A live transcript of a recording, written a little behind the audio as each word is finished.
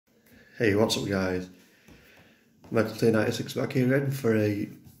Hey, what's up guys? Michael T96 back here again for a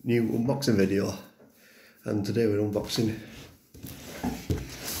new unboxing video, and today we're unboxing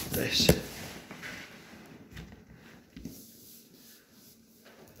this.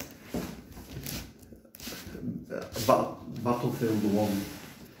 Battlefield 1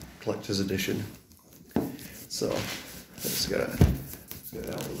 Collector's Edition. So let's get it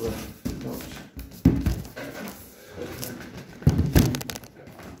out of the box.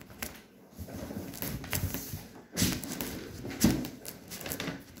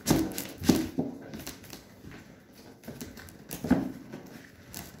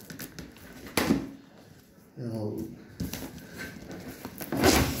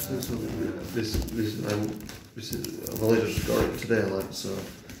 I've only just got it today, like, so.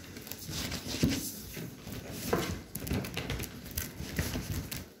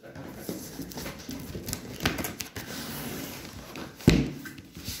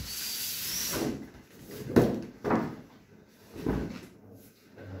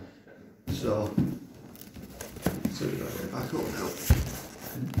 So we've got it back up now.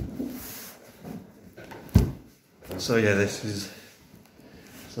 So yeah, this is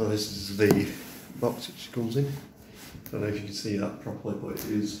the box which it comes in. I don't know if you can see that properly, but it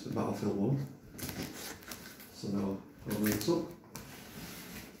is the Battlefield 1. So now I'll read this up.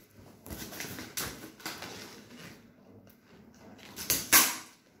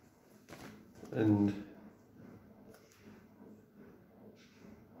 And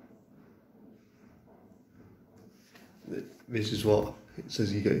this is what it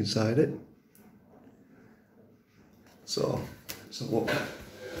says you get inside it. So what?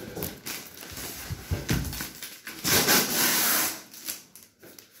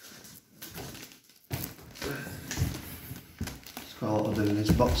 It's quite a lot of doing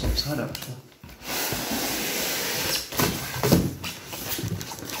this box outside actually.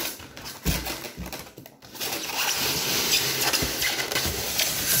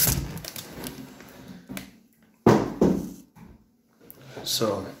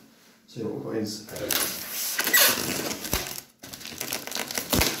 So, see what we've got inside.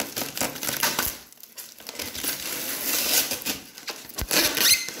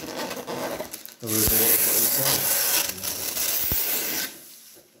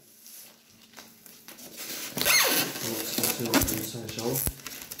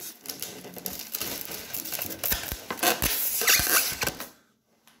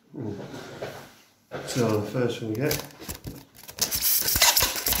 So the first one we get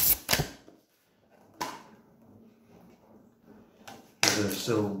is a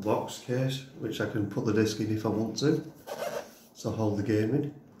silver box case, which I can put the disc in if I want to, so hold the game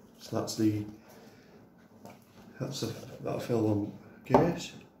in. So that's a Battlefield 1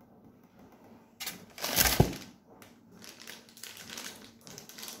 case.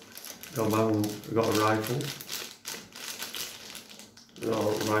 Got a rifle.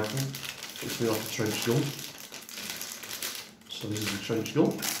 It's me off a trench gun. So this is a trench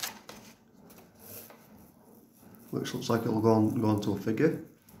gun, which looks like it'll go onto a figure,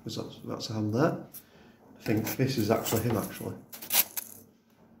 because that's a hand there. I think this is actually him actually.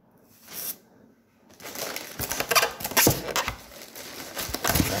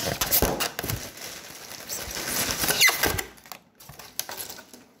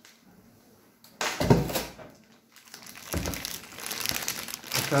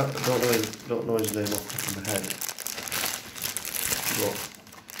 I don't know his name off the top of my head, but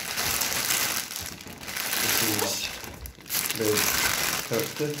this is the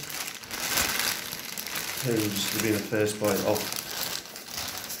character who's been the first point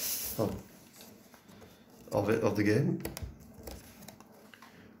of the game.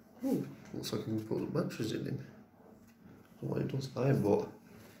 Oh, looks like I can put the batteries in him. I don't know what it does by him, but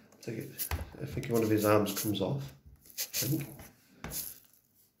I think one of his arms comes off, I think.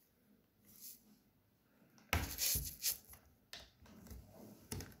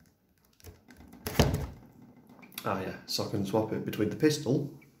 Ah yeah, so I can swap it between the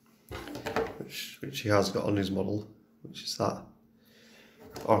pistol, which he has got on his model, which is that,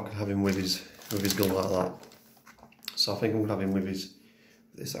 or I can have him with his gun like that. So I think I'm gonna have him with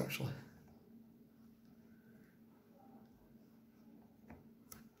this actually.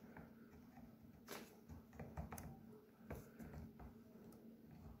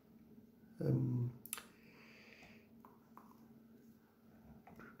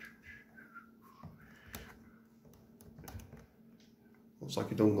 Looks like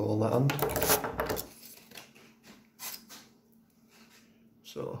he don't go on that hand.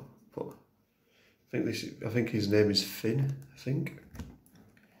 So, but I think his name is Finn. I think.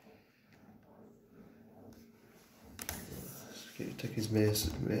 Take his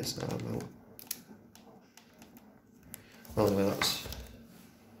Mason arm out. Well, anyway, that's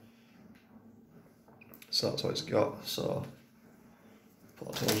what it's got. So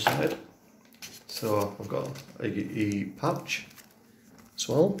put that to one side. So I've got a patch as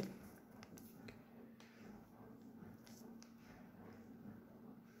well.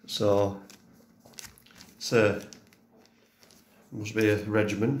 So must be a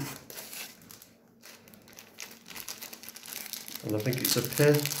regiment, and I think it's a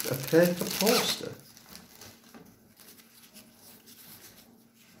paper poster.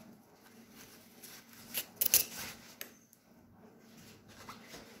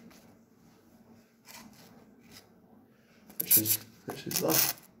 Which is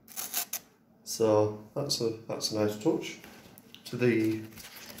that. So that's a nice touch to this.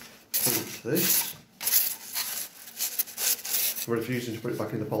 I'm refusing to put it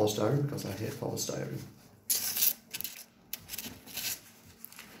back in the polystyrene because I hate polystyrene.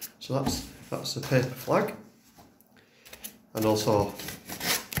 So that's the paper flag, and also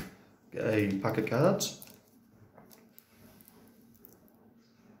get a pack of cards.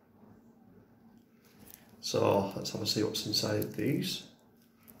 So let's have a see what's inside these.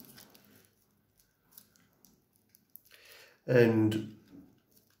 And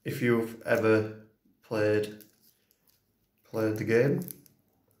if you've ever played the game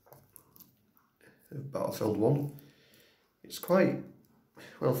Battlefield 1, it's quite,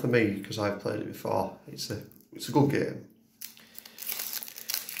 well, for me, because I've played it before, it's a good game.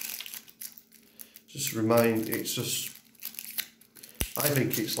 I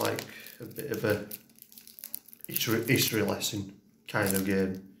think it's like a bit of a history lesson kind of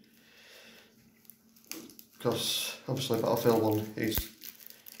game, because obviously Battlefield 1 is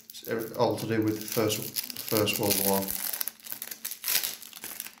all to do with the First World War.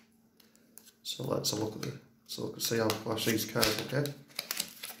 So let's have a look at see how flash these cards look at.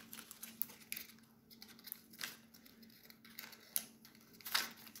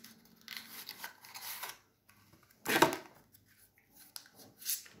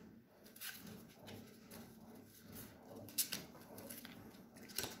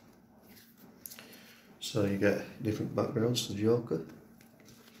 So you get different backgrounds to the Joker.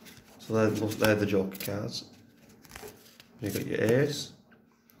 So they're the Joker cards. You've got your Ace,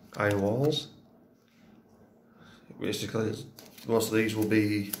 Iron Walls. Basically, most of these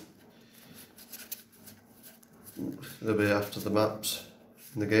they'll be after the maps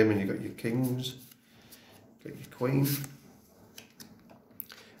in the game, and you've got your Kings, got your Queen,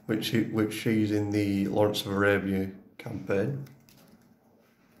 which she's in the Lawrence of Arabia campaign.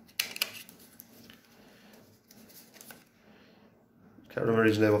 Can't remember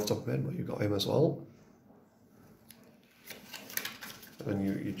his name off the top of my head, but you've got him as well. And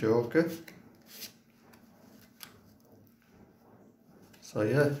your Joker. So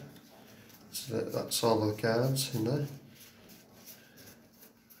yeah, so that's all the cards in there.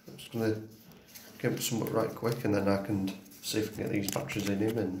 I'm just going to get some right quick, and then I can see if I can get these batteries in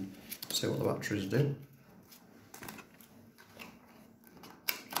him and see what the batteries do.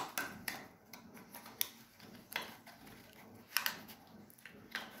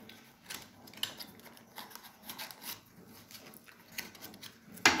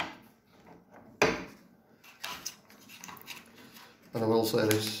 And I will say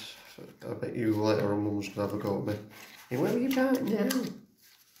this, I bet you later on Mum's going to have a go at me. Hey, where are you going now?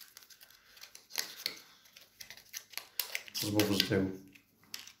 As mothers do.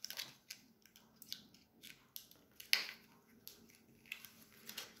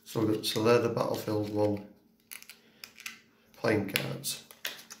 So they're the Battlefield 1 playing cards.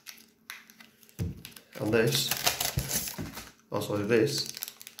 And this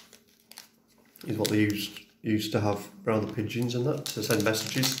is what they used to have around the pigeons and that, to send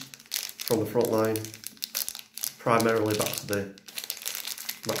messages from the front line, primarily back to the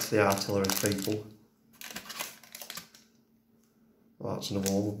artillery people. Well, that's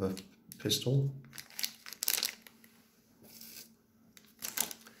another one with a pistol.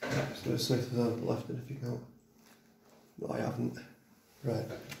 So see if I've left anything out. No, I haven't. Right.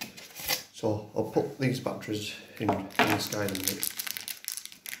 So I'll put these batteries in this guy in a minute.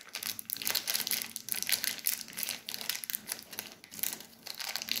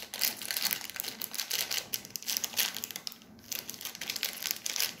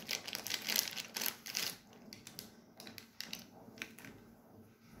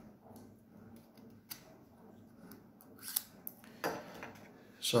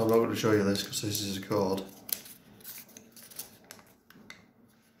 So I'm not going to show you this because this is a code.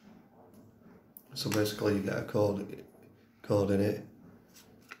 So basically you get a code in it.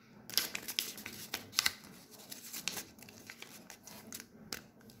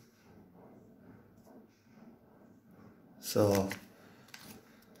 So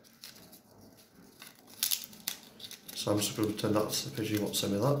I'm just going to pretend that's the pigeon won't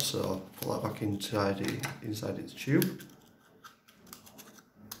send me that, so put that back inside its tube.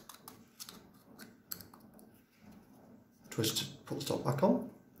 Twist, put the top back on,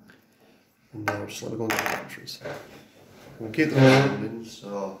 and now just let it go into the batteries. We'll keep the whole in,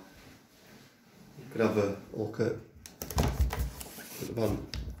 so you can have a look at the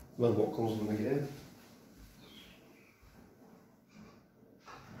band, well, what comes with the game.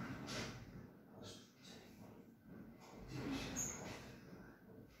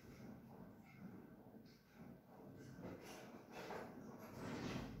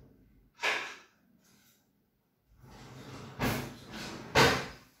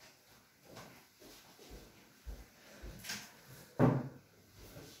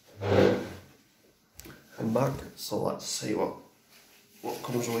 And back, so let's see what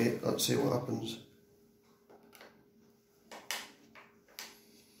comes with it, let's see what happens.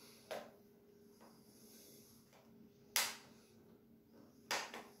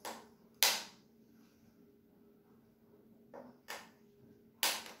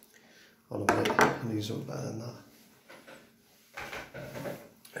 On a minute, I need something better than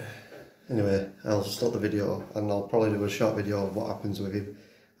that. Anyway, I'll stop the video and I'll probably do a short video of what happens with him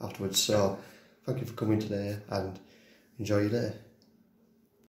afterwards. So, thank you for coming today and enjoy your day.